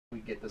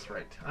get this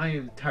right. I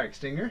am Tarek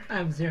Stinger.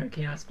 I'm Zero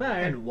Chaos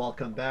Fire. And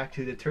welcome back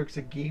to the Turks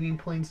of Gaming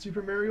playing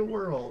Super Mario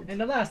World. In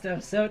the last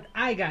episode,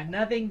 I got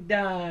nothing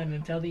done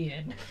until the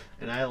end.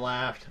 And I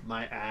laughed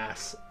my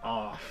ass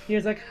off. He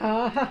was like,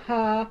 ha ha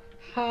ha,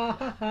 ha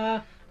ha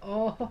ha,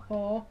 oh ho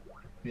ho.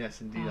 Yes,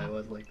 indeed, I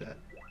was like that.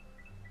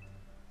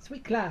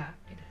 Sweet Clyde.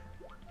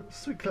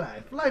 Sweet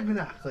Clyde, fly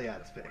binocularly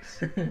out of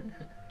space.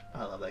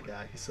 I love that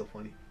guy. He's so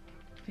funny.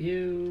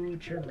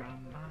 Futurama.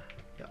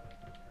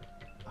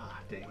 Ah,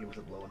 dang, he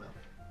wasn't low enough.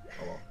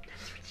 Oh well.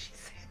 That's what she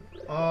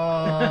said.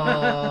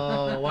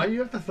 Oh, why do you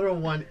have to throw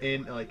one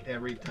in like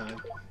every time?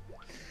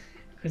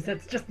 Because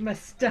that's just my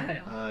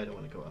style. I don't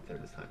want to go up there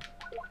this time.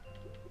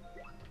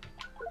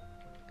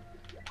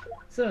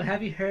 So,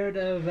 have you heard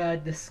of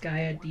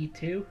Disgaea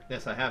D2?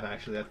 Yes, I have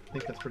actually. I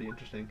think that's pretty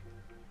interesting.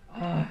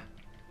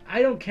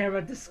 I don't care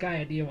about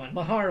Disgaea D1.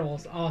 Lahara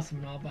was awesome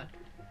and all, but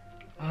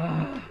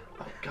Oh,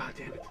 god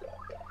damn it.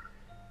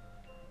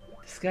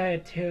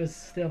 Disgaea 2 is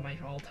still my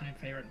all-time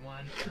favorite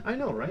one. I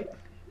know, right?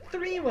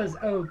 3 was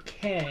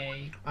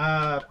okay.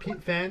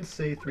 Fans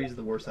say 3 is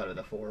the worst out of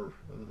the four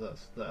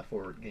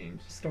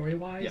games.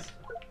 Story-wise?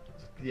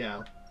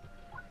 Yeah.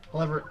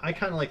 However, I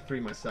kind of like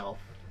 3 myself.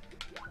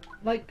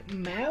 Like,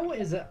 Mao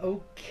is an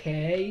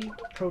okay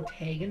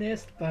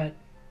protagonist, but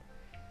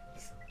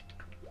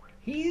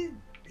he's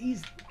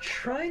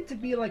trying to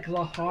be like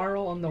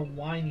Laharl on the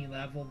whiny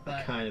level,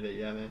 but Kind of it,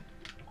 yeah, man.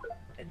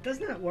 it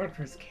does not work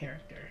for his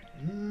character.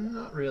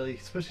 Not really,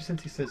 especially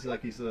since he says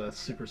like he's a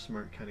super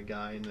smart kind of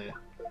guy, and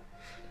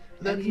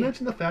not to he-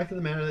 mention the fact of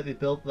the matter that they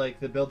built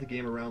the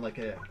game around like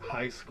a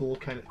high school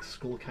kind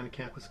of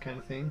campus kind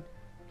of thing.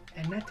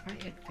 And that's why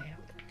it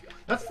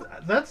failed.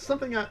 That's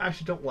something I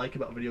actually don't like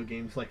about video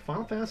games. Like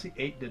Final Fantasy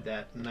VIII did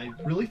that, and I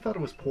really thought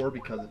it was poor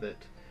because of it.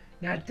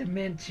 Not to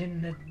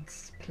mention the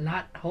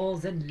plot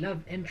holes and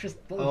love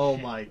interest bullshit. Oh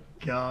my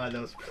god,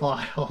 those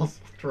plot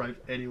holes drive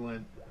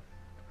anyone.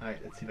 Alright,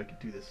 let's see if I can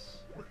do this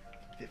with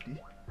 50.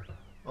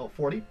 Oh,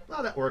 40?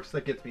 Oh, that works.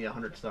 That gets me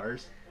 100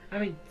 stars. I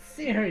mean,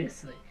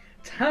 seriously.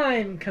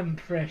 Time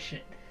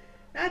compression.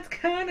 That's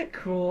kind of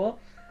cool,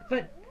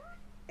 but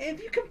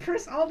if you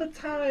compress all the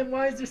time,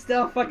 why is there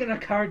still fucking a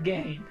card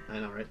game? I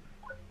know, right?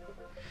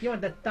 You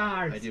want the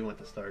stars. I do want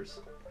the stars.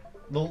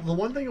 The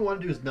one thing I want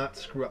to do is not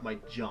screw up my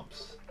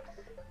jumps.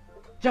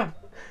 Jump.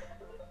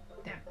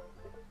 Down.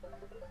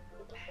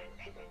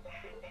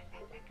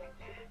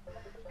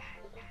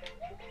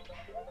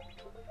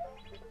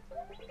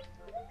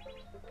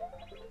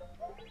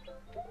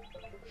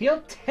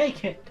 He'll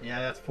take it. Yeah,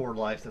 that's 4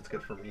 lives. That's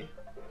good for me.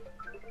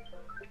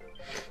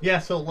 Yeah,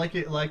 so like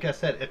I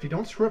said, if you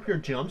don't screw up your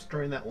jumps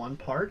during that one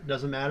part,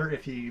 doesn't matter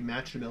if you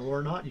match the middle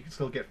or not, you can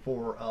still get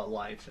 4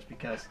 lives just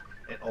because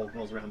it all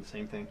goes around the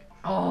same thing.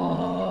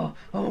 Oh,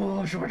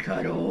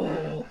 shortcut.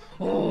 Oh.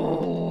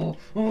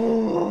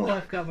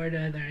 I forgot where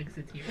the other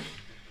exit here.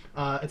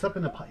 It's up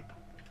in the pipe.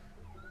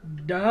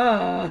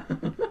 Duh.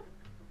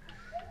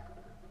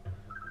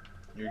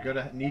 You're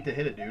gonna need to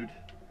hit it, dude.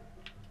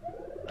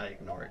 I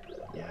ignore it.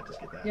 Yeah, just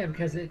get that. Yeah,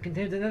 because it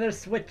contains another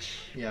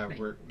switch. Yeah,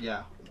 Wait.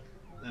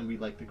 and we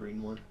like the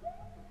green one.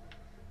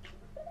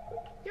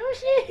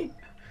 Yoshi!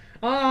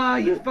 Oh,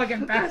 you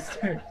fucking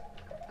bastard!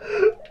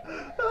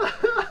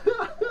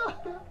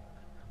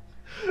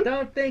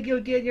 Don't think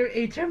you'll get your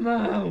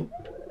HMO!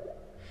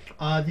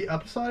 The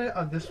upside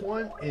of this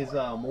one is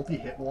a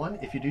multi-hit one.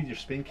 If you do your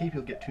spin keep,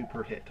 you'll get 2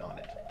 per hit on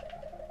it.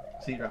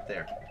 See, you're up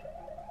there.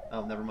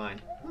 Oh, never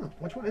mind.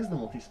 Which one is the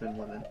multi-spin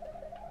one then?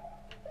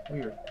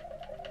 Weird.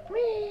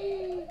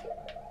 Whee!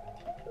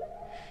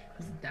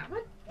 Was it that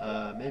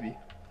one? Maybe.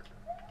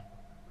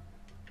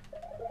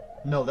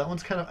 No, that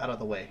one's kind of out of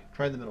the way.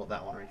 Try in the middle of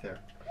that one right there.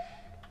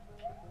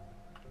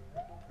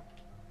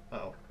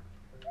 Uh-oh.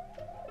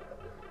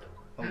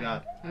 Oh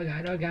god. Oh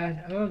god, oh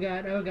god, oh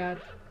god, oh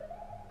god.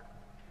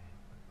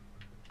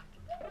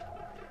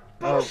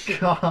 Oh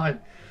god.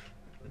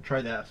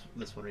 Try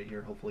this one right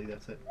here. Hopefully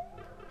that's it.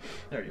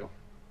 There you go.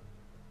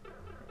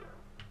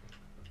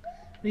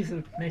 At least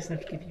it's nice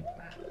enough to give you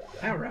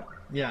power up.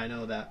 Yeah, I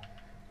know that.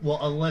 Well,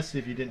 unless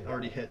if you didn't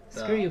already hit...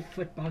 Screw you,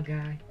 football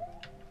guy.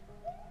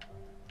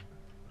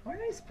 Why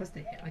are I supposed to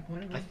hit like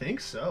one of them? I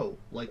think so.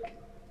 Like,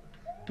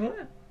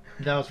 What?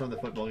 that was from the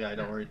football guy,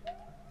 don't worry.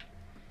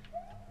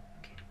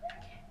 Okay.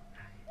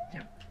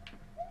 Jump.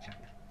 Jump.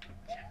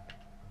 Jump.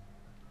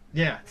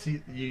 Yeah,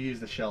 see, you use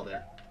the shell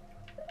there.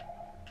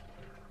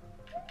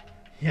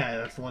 Yeah,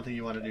 that's the one thing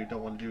you want to do.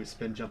 Don't want to do is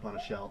spin jump on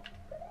a shell.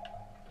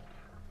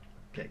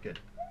 Okay, good.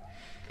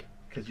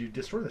 Because you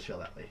destroy the shell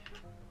that way.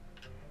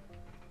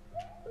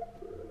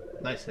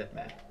 Nice hit,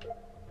 man.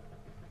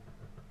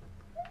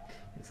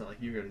 It's not like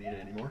you're going to need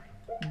it anymore.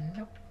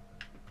 Nope.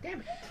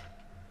 Damn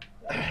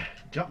it.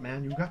 Jump,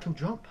 man. You got to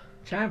jump.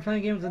 Trying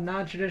playing games with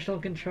non-traditional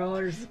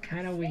controllers is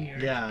kind of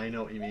weird. Yeah, I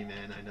know what you mean,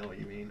 man. I know what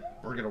you mean.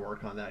 We're going to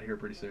work on that here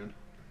pretty soon.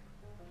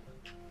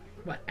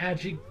 What,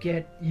 actually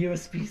get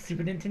USB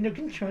Super Nintendo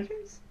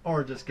controllers?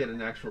 Or just get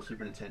an actual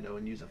Super Nintendo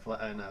and use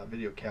a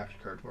video capture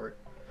card for it.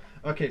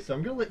 Okay, so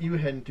I'm going to let you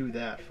ahead and do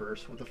that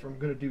first. What I'm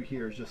going to do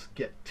here is just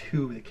get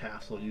to the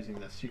castle using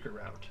the secret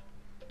route.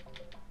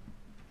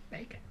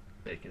 Bacon.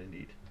 Bacon,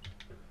 indeed.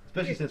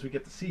 Especially since we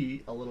get to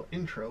see a little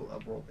intro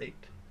of World 8.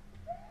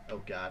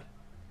 Oh, God.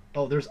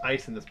 Oh, there's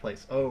ice in this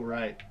place. Oh,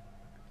 right.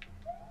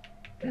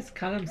 Let's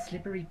call him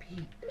Slippery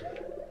Pete.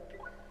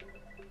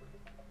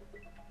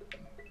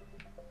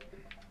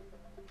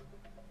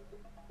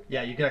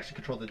 Yeah, you can actually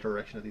control the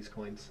direction of these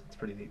coins. It's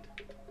pretty neat.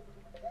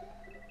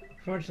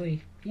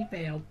 Fortunately, he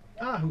failed.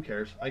 Ah, who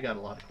cares? I got a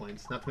lot of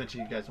coins. Not to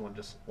mention you guys want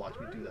to just watch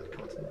me do that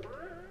constantly.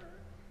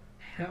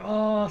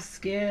 Oh,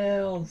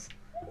 skills.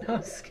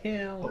 No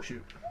skills. Oh,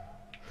 shoot.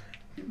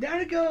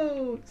 Down it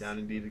goes. Down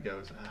indeed it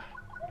goes. Ah.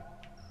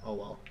 Oh,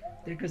 well.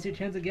 There goes your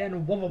chance again.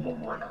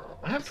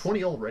 I have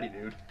 20 already,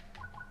 dude.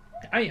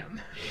 I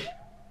am.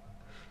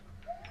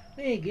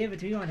 They give it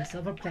to you on a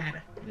silver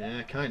platter.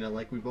 Yeah, kind of,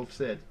 like we both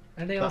said.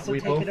 And they But also we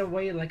take both- it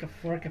away like a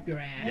fork up your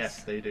ass.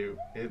 Yes, they do.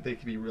 They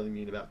can be really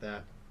mean about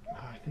that.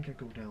 I think I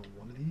go down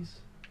one of these.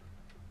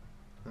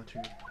 Not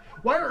too.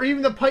 Why are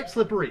even the pipes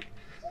slippery?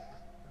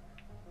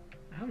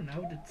 I don't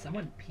know. Did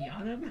someone pee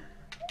on him?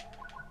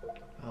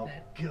 Oh,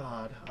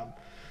 God.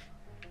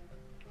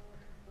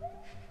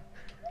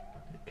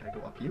 Can I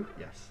go up you?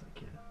 Yes, I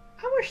can.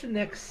 I wish the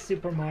next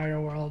Super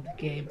Mario World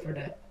game for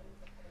the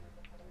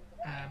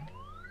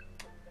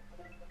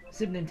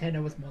Super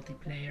Nintendo was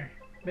multiplayer.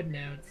 But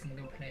no, it's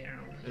single player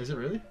only. Is it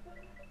really?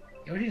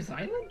 Yoshi's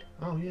Island?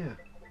 Oh, yeah.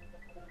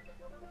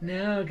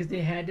 No, because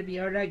they had to be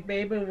all like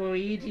baby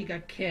Luigi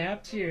got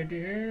captured.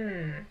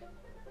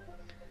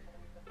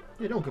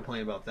 Yeah, don't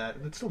complain about that.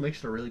 It still makes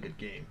it a really good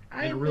game.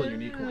 I And a really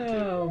unique one, too.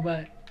 know,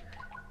 but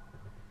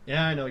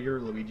Yeah, I know. You're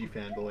a Luigi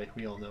fanboy.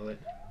 We all know it.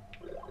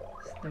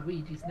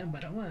 Luigi's number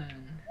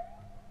one.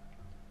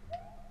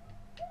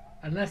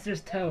 Unless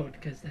there's Toad,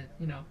 because,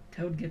 you know,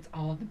 Toad gets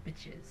all the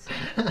bitches.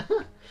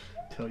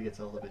 Toad gets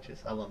all the bitches.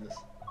 I love this.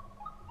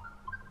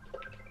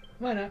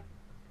 Why not?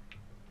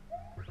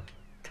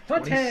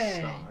 20 20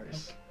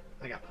 stars.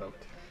 I got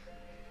poked.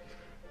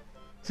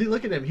 See,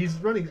 look at him. He's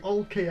running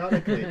all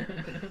chaotically.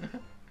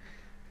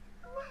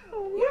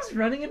 He's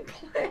running in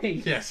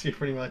place. Yes, he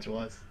pretty much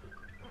was.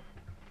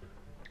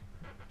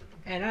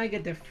 And I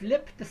get to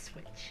flip the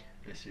switch.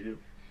 Yes, you do.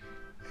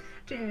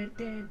 Dun,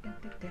 dun, dun,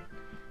 dun, dun.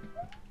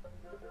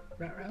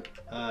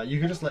 Ruh-roh. You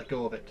can just let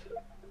go of it.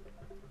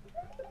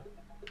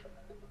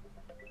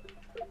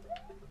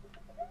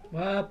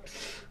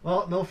 Whoops.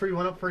 Well, no free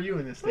one up for you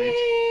in this stage.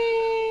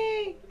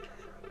 Whee!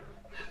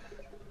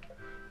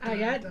 I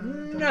got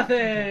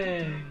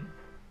nothing.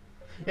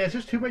 Yeah, it's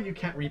just too bad you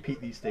can't repeat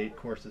these state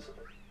courses.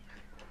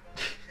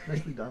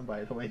 Nicely done,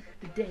 by the way.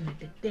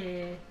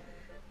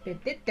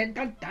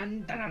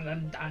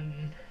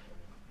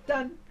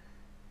 Done.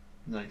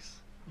 Nice.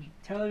 You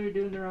totally were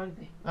doing the wrong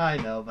thing. I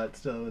know, but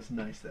still, it was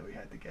nice that we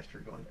had the gesture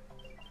going.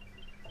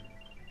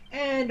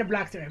 And the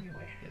blocks are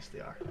everywhere. Yes, they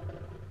are.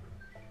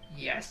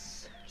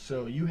 Yes.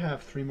 So you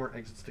have 3 more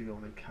exits to go,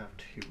 and I have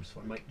 2,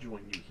 so I might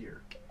join you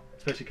here.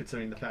 Especially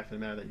considering the fact of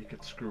the matter that you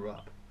could screw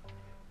up.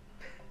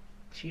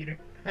 Cheater.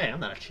 Hey, I'm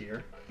not a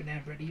cheater.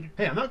 Banana bread eater.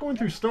 Hey, I'm not going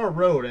through Star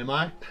Road, am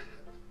I?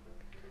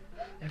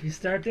 If you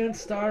start doing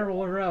Star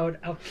Wars Road,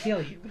 I'll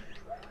kill you.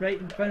 Right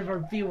in front of our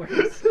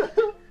viewers.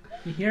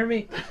 You hear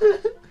me?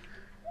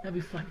 That'd be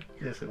funny.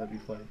 Yes, it would be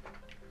funny.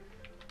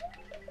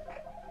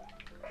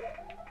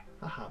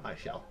 Haha, my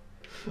shell.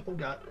 Oh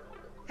god.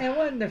 And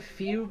one of the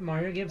few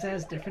Mario games that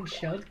has different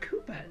shelled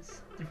Koopas.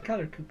 Different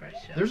color Koopa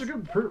shells. There's a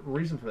good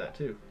reason for that,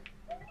 too.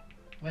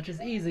 Which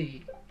is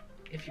easy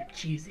if you're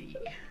cheesy.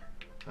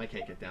 I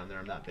can't get down there,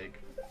 I'm not big.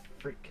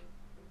 Freak.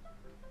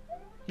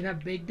 You're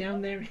not big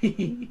down there?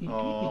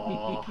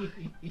 Oh,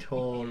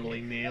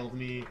 totally nailed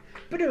me.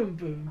 Boom,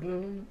 boom,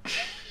 boom.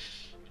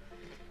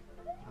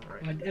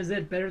 Alright. What, is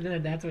it better than a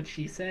That's What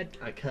She Said?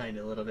 I kind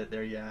of a little bit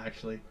there, yeah,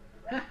 actually.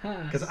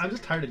 Haha. Because I'm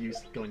just tired of you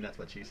going, that's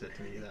what she said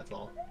to me, that's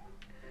all.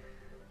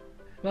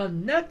 Well,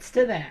 nuts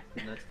to that.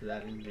 And that's to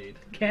that indeed.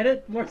 Get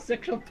it? More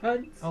sexual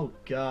puns? Oh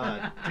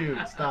god,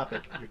 dude, stop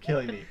it. You're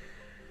killing me.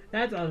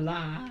 That's a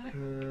lie.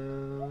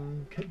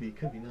 Could be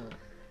not.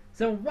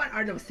 So what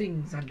are those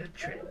things on the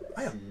trail?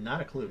 I have not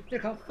a clue. They're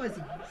called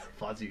fuzzies.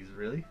 Fuzzies,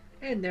 really?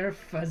 And they're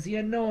fuzzy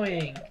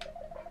annoying.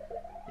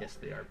 Yes,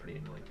 they are pretty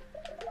annoying.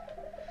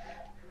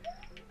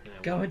 And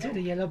I Go won't into go.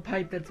 the yellow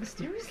pipe that's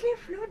mysteriously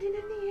floating in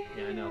the air.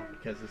 Yeah, I know,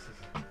 because this is...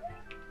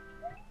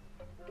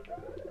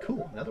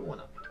 Cool, another one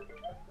up.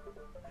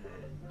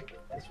 And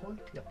this one?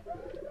 Yep.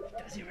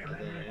 Does he And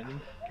remember?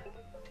 then...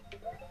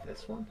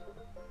 This one?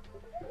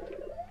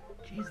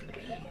 Jeez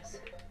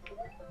Louise.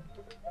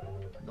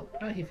 Nope.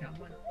 Oh, he found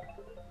one.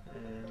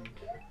 And...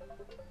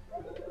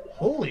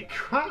 Holy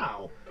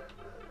cow!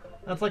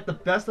 That's like the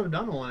best I've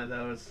done on one of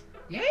those.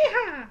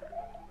 Yeah!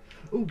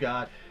 Oh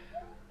god.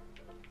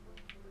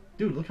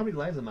 Dude, look how many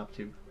lives I'm up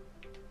to.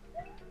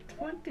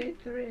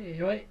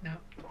 23. Wait, no.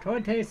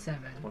 27.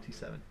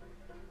 27.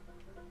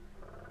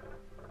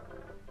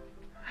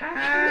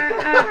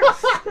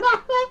 Hacks!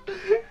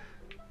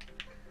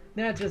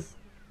 Now just...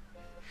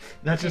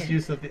 That's just Yeah.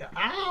 use of the...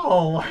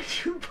 Ow! Why'd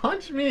you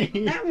punch me?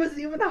 That was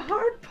even a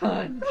hard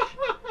punch.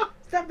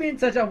 Stop being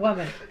such a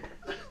woman.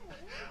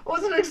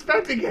 Wasn't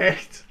expecting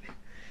it.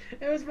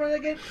 It was more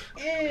like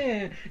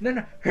an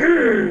no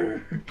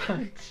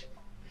punch.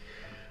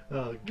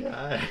 Oh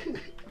god.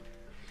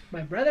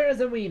 My brother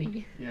is a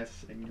weenie.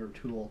 Yes, and you're a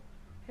tool.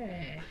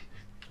 Hey.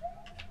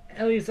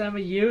 At least I'm a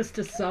use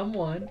to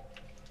someone.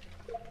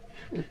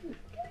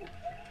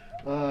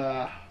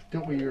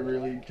 Don't we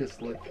really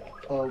just like,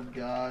 oh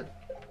god.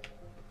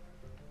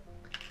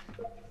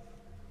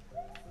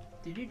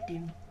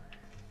 Do-do-do.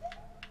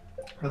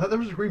 I thought there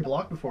was a green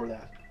block before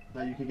that.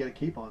 Now you can get a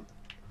cape on.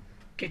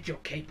 Get your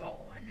cape on.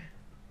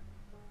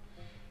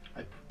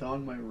 I put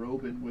on my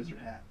robe and wizard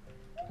hat.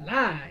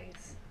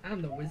 Lies.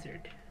 I'm the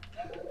wizard.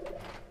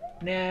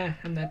 Nah,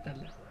 I'm not the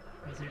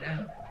wizard.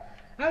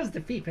 I was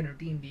the thief in our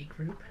D&D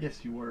group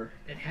Yes, you were.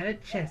 that had a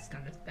chest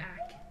on his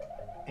back.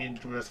 And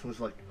Dress was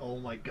like, oh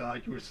my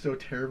god, you were so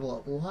terrible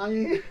at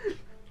lying.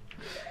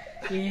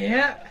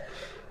 Yep.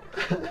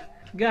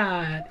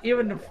 God,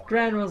 even the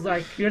friend was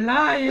like, you're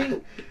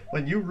lying.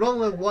 When you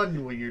roll a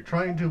 1 when you're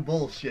trying to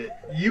bullshit,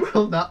 you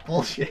will not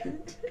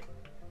bullshit.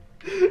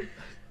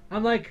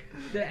 I'm like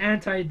the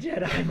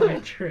anti-Jedi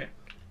mind trick.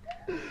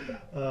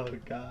 Oh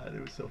god,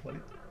 it was so funny.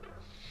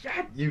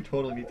 Shut. You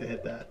totally need to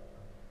hit that.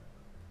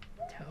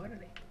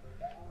 Totally.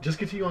 Just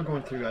continue on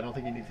going through. I don't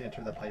think you need to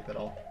enter the pipe at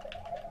all.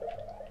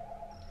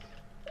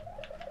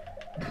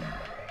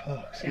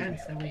 Oh, excuse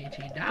Dance me. the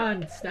Ouija.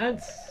 Dance,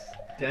 dance.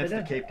 Dance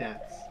the cape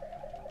dance.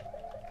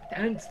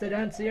 Dance the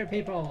dance of your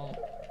people.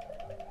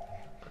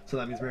 So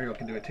that means Mario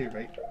can do it too,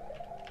 right?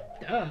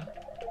 Duh.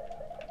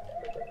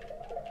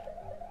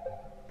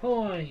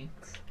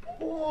 Points.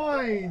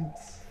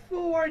 Points!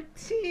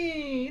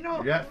 14.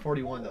 Oh. You're at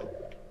 41 though.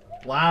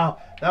 Wow,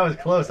 that was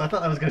close. I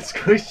thought that was going to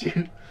squish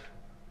you.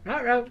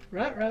 Ruh-roh,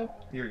 ruh-roh.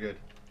 You're good.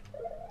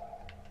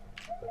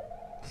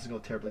 This is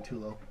going terribly too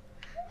low.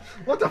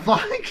 What the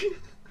fuck?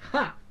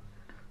 Ha!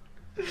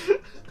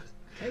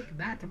 Take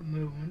that,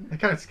 moon. That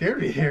kind of scared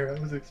me here. I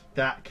was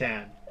that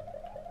can.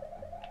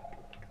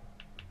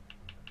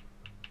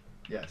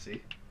 Yeah,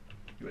 see?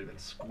 You would have been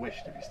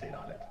squished if you stayed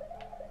on it.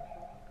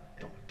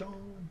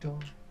 Don't,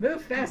 don't.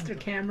 Move faster,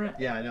 camera.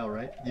 Yeah, I know,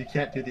 right? You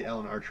can't do the L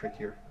and R trick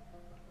here.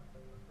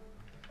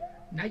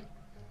 Night.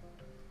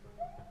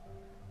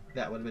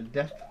 That would have been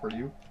death for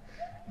you.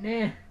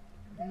 Nah.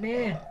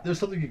 Nah. There's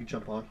something you can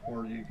jump on,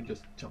 or you can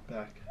just jump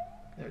back.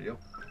 There you go.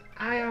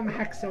 I am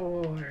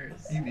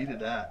Hexors. You needed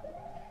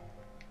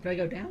that. Do I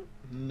go down?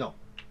 No.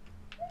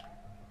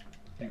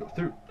 You go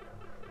through.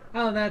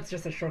 Oh, that's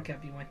just a shortcut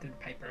if you went through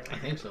the pipe I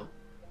earlier. think so.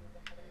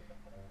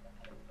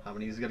 How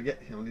many is he gonna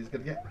get? How many is he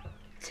gonna get?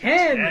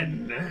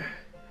 10!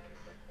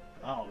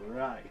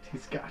 Alright,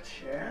 he's got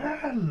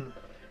 10.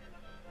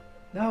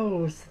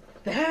 Those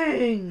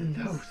things!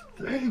 Those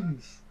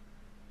things.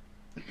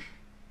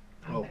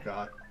 Oh Okay.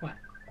 god. What?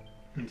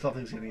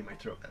 Something's getting in my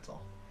throat, that's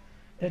all.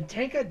 Then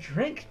take a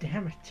drink,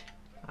 damn it.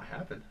 I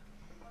haven't.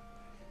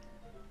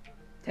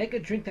 Take a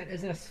drink that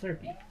isn't a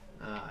Slurpee.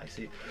 Ah, I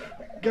see.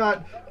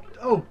 God.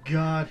 Oh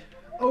god.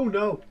 Oh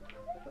no.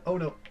 Oh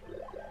no.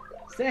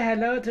 Say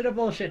hello to the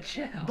bullshit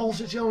shell.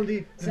 Bullshit shell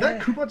indeed. Did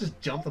that Koopa just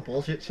jump the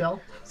bullshit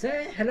shell?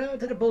 Say hello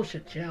to the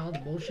bullshit shell. The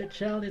bullshit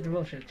shell is the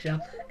bullshit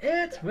shell.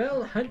 It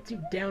will hunt you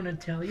down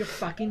until you're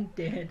fucking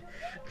dead.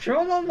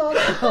 Troll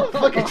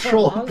Fucking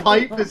troll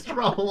pipe is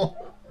trouble.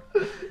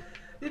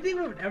 Do you think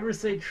we would ever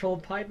say troll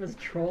pipe as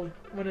troll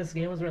when this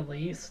game was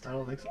released? I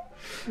don't think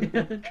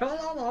so. Troll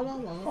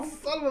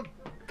Son of a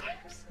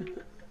pipes.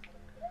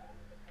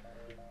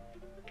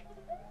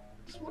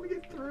 Just want to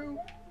get through.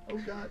 Oh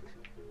god.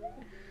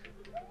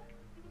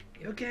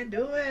 You can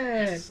do it.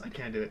 Yes, I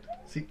can't do it.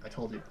 See, I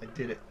told you. I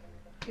did it.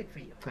 Good for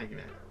you. Thank you,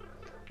 man.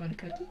 Want a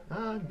cookie?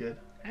 I'm good.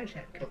 I just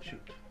had a Oh, cookie.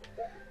 shoot.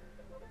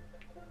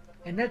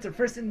 And that's our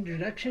first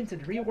introduction to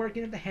the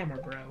reworking of the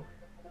Hammer Bro.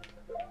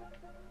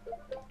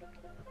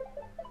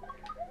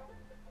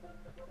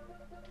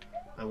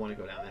 I want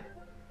to go down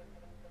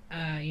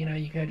there. You know,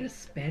 you could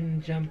just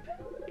spin, jump.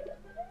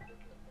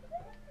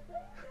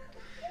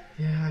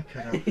 Yeah, I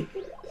could have.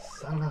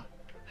 Son of a...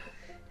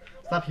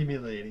 Stop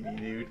humiliating me,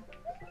 dude.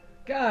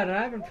 God,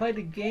 I haven't played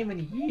the game in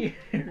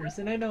years,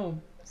 and I know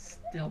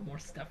still more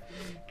stuff.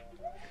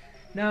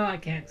 No, I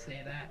can't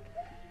say that.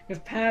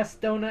 Because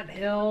past Donut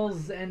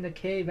Hills and the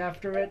cave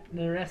after it, and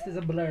the rest is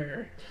a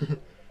blur.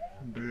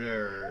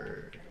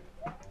 Blur.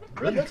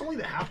 Really? That's only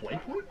the halfway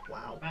point?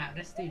 Wow. Wow,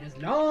 this stage is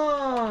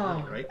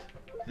long! Right?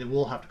 Then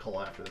we'll have to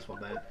call after this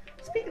one, man.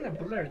 Speaking of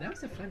Blur, that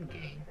was a fun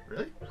game.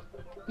 Really?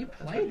 You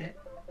played it.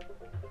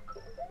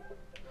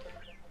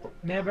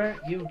 Remember,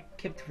 you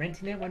kept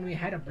renting it when we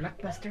had a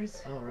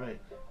Blockbusters? All right.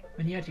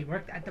 When you actually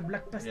worked at the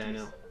Blockbusters? Yeah, I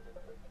know.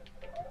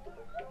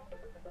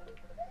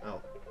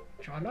 Oh,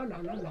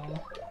 Tra-la-la-la-la.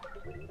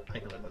 I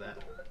can live with that.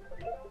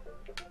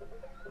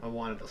 I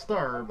wanted a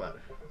star, but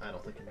I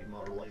don't think it'd be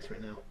Model X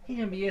right now. You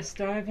can be a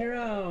star of your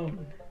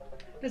own.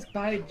 Just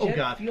buy a Oh, God.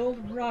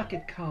 jet-fueled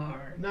rocket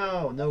car.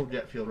 No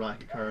jet fuel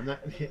rocket car. I'm not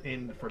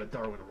in for the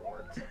Darwin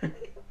Awards.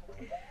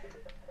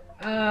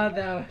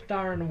 The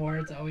Darwin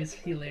Awards are always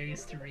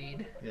hilarious to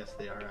read. Yes,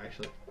 they are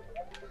actually.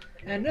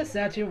 And this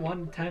actually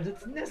one of the times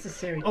it's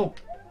necessary. Oh,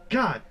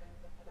 God!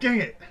 Dang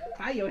it!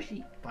 Bye,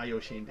 Yoshi. Bye,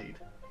 Yoshi, indeed.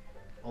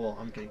 Oh, well,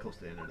 I'm getting close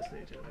to the end of the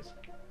stage, anyways.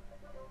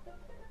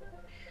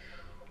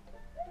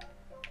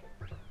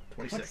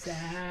 26.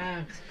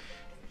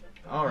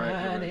 All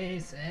right.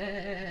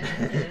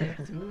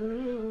 26.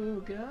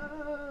 Ooh,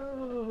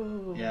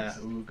 ghost. Yeah,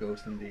 ooh,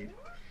 ghost indeed.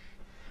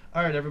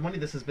 All right, everybody,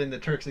 this has been the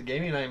Turks of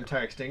Gaming. I am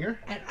Tarek Stinger.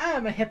 And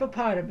I'm a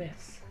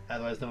hippopotamus.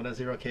 Otherwise known as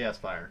Zero Chaos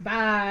Fire.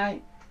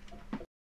 Bye.